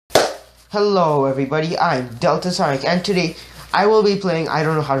Hello everybody, I'm DeltaSonic, and today I will be playing, I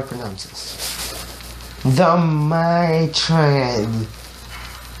don't know how to pronounce this, the MaitreD.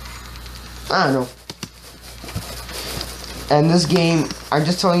 I don't know. And this game, I'm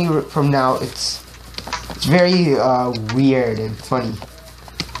just telling you from now, it's very weird and funny.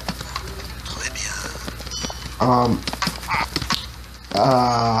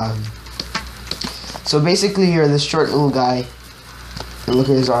 So basically you're this short little guy. And look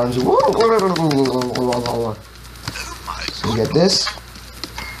at his arms. So you get this.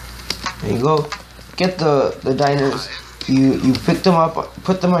 There you go. Get the diners. You pick them up,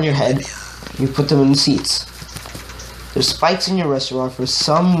 put them on your head. You put them in the seats. There's spikes in your restaurant for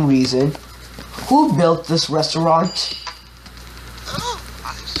some reason. Who built this restaurant?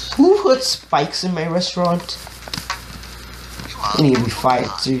 Who put spikes in my restaurant? I need to be fired,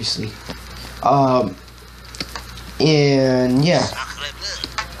 seriously. And yeah.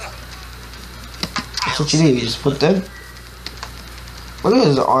 That's what you do, you just put them. Look at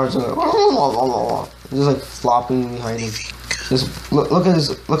his arms, just like flopping behind him. Just look at his,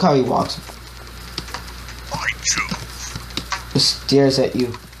 look how he walks. Just stares at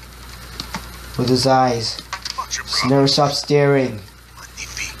you with his eyes. Just never stops staring.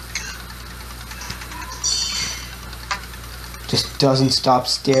 Just doesn't stop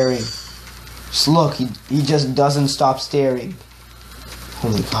staring. Just look, he just doesn't stop staring. Oh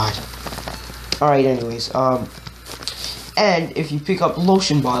my god. Alright, anyways, and if you pick up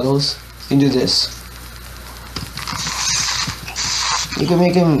lotion bottles, you can do this. You can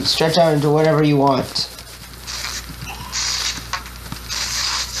make him stretch out into whatever you want.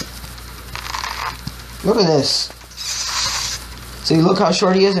 Look at this. See, look how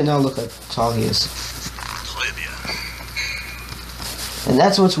short he is, and now look how tall he is. And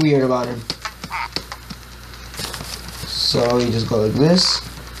that's what's weird about him. So you just go like this.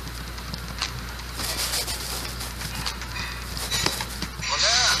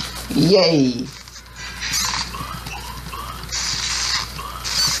 Yay!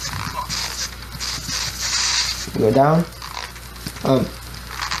 You go down.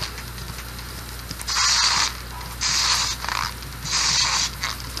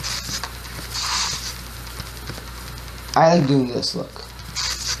 I like doing this, look.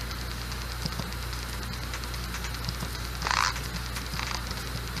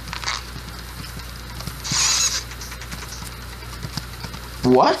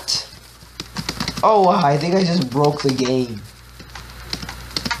 What? Oh wow, I think I just broke the game.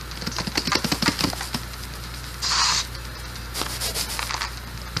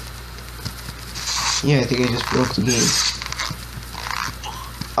 Yeah, I think I just broke the game.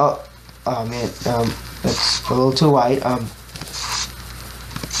 Oh man, that's a little too wide.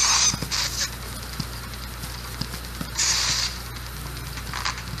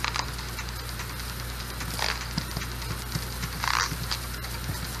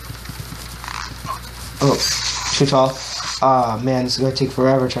 Oh, too tall. Ah, man, this is gonna take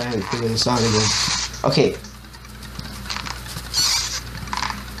forever trying to figure this out again. Okay.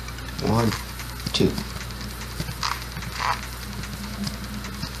 1, 2.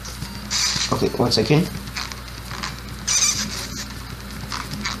 Okay, 1 second.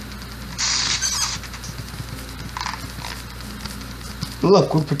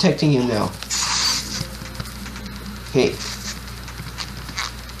 Look, we're protecting him now. Okay.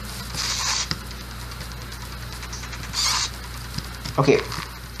 Okay.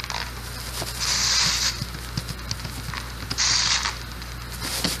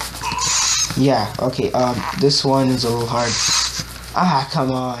 Yeah, okay, this one is a little hard. Ah,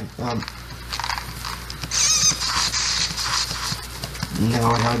 come on.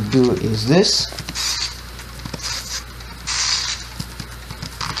 Now what I'll do is this.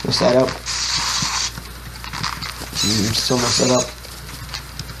 Mess that up. Still mess that up.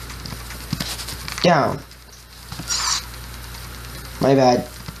 Down. My bad.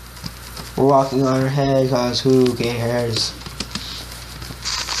 We're walking on our head, cause who cares?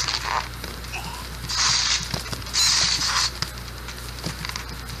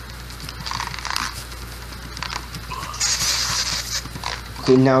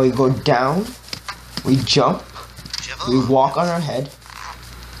 Okay, now we go down, we jump, we walk on our head.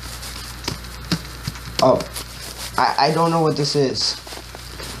 Oh, I don't know what this is.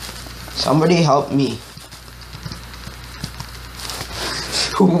 Somebody help me.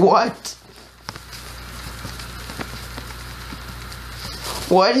 What?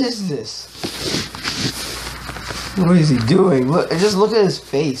 What is this? What is he doing? Look, just look at his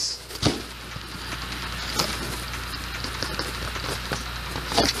face.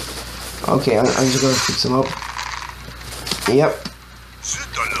 Okay, I'm just gonna fix him up. Yep.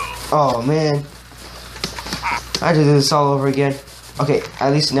 Oh man, I had to do this all over again. Okay,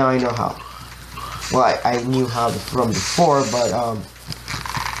 at least now I know how. Well, I knew how from before, but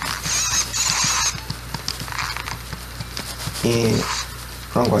and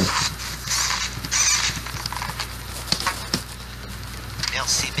wrong one.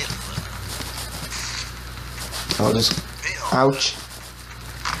 I'll just, ouch.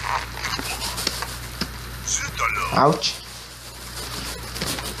 Ouch.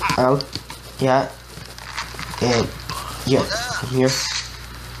 Out. Yeah. And yeah, here.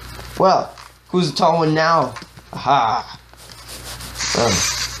 Well, who's the tall one now? Aha.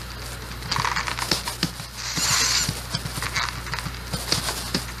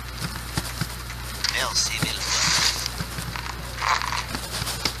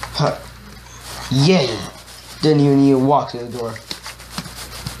 Huh. Yeah. Didn't even need to walk to the door.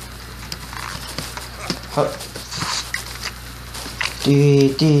 Huh.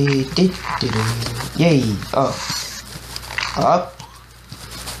 Yay. Oh. Up.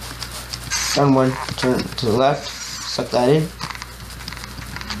 Down one. Turn to the left. Suck that in.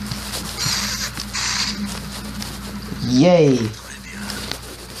 Yay.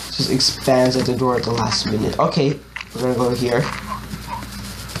 Just expands at the door at the last minute. Okay. We're gonna go here.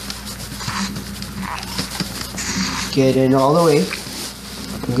 Get in all the way.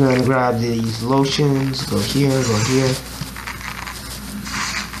 I'm gonna grab these lotions. Go here. Go here.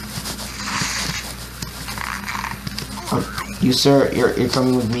 You sir, you're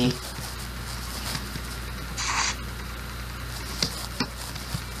coming with me.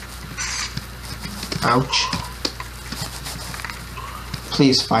 Ouch.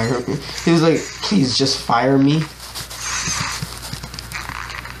 Please fire me. He was like, please just fire me.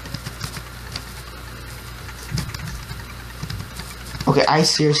 Okay, I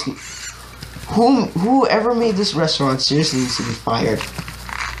seriously, whoever made this restaurant seriously needs to be fired.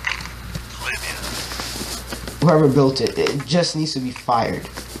 Whoever built it, it just needs to be fired.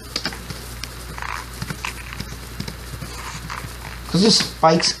 Cause there's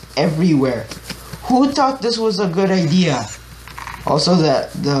spikes everywhere. Who thought this was a good idea? Also,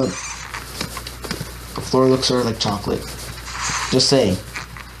 that the floor looks sort of like chocolate. Just saying.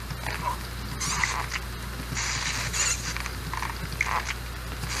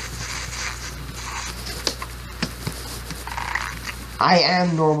 I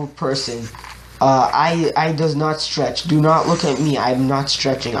am normal person. I does not stretch. Do not look at me. I'm not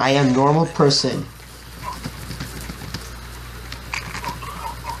stretching. I am normal person.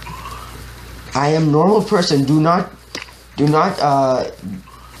 I am normal person. Do not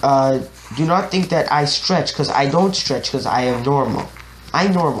think that I stretch, because I don't stretch, because I am normal.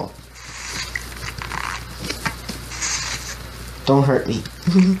 I'm normal. Don't hurt me.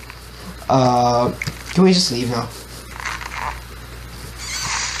 Can we just leave now?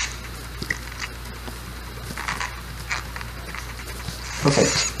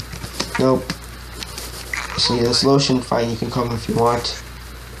 Perfect. Nope. See this lotion, fine, you can come if you want.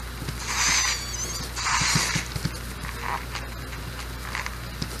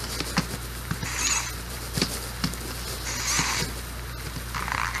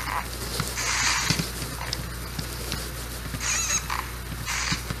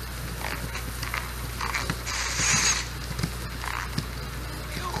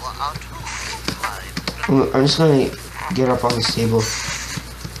 I'm just gonna get up on this table.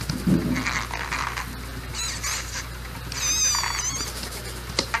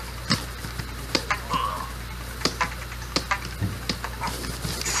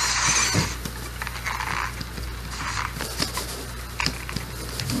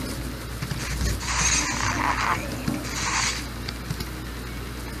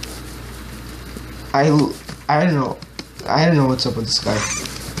 I don't know what's up with this guy.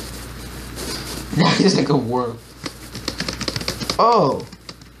 That is like a worm. Oh.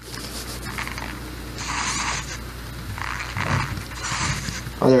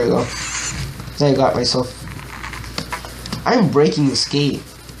 Oh, there we go. I got myself. I'm breaking this game.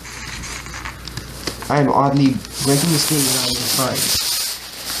 I am oddly breaking this game without even trying.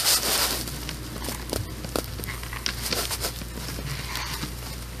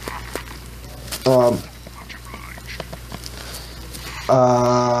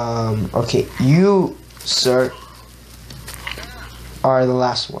 Okay, you, sir, are the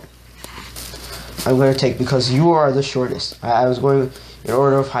last one I'm going to take, because you are the shortest. I was going in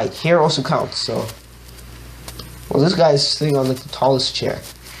order of height. Hair also counts, so. Well, this guy is sitting on like the tallest chair.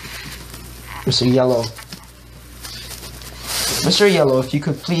 Mr. Yellow. Mr. Yellow, if you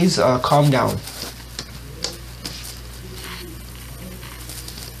could please calm down.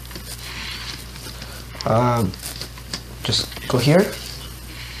 Just go here.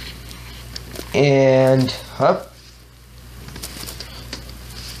 And up.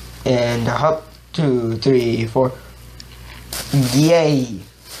 And up. 2, 3, 4. Yay!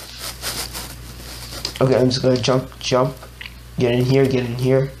 Okay, I'm just gonna jump. Get in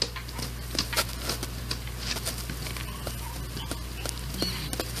here.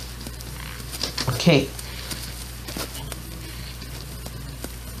 Okay.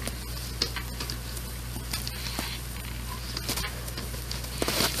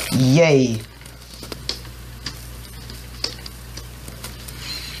 Yay!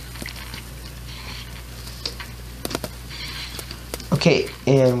 Okay,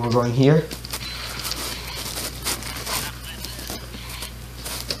 and we're going here.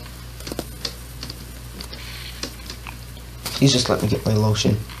 Please just let me get my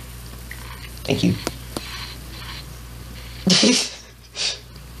lotion. Thank you.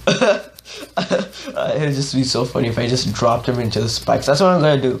 It would just be so funny if I just dropped him into the spikes. That's what I'm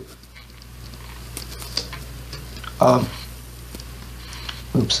gonna do.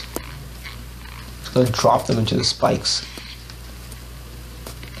 Oops. Just gonna drop them into the spikes.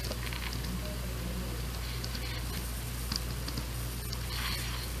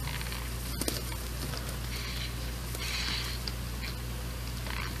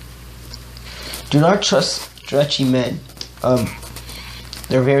 Do not trust stretchy men.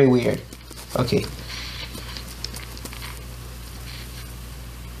 They're very weird. Okay.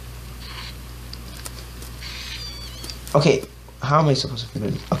 Okay, how am I supposed to figure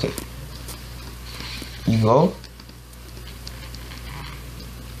it? Okay. You go.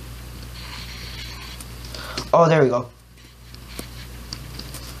 Oh, there we go.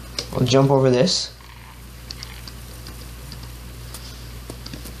 We'll jump over this.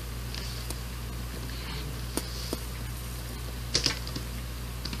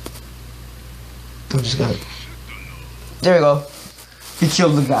 I'm just gonna... There we go. He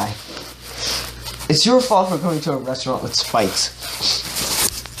killed the guy. It's your fault for coming to a restaurant with spikes.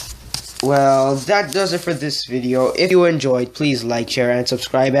 Well, that does it for this video. If you enjoyed, please like, share, and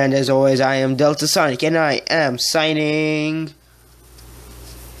subscribe. And as always, I am DeltaSonic, and I am signing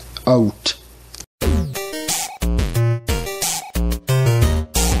out.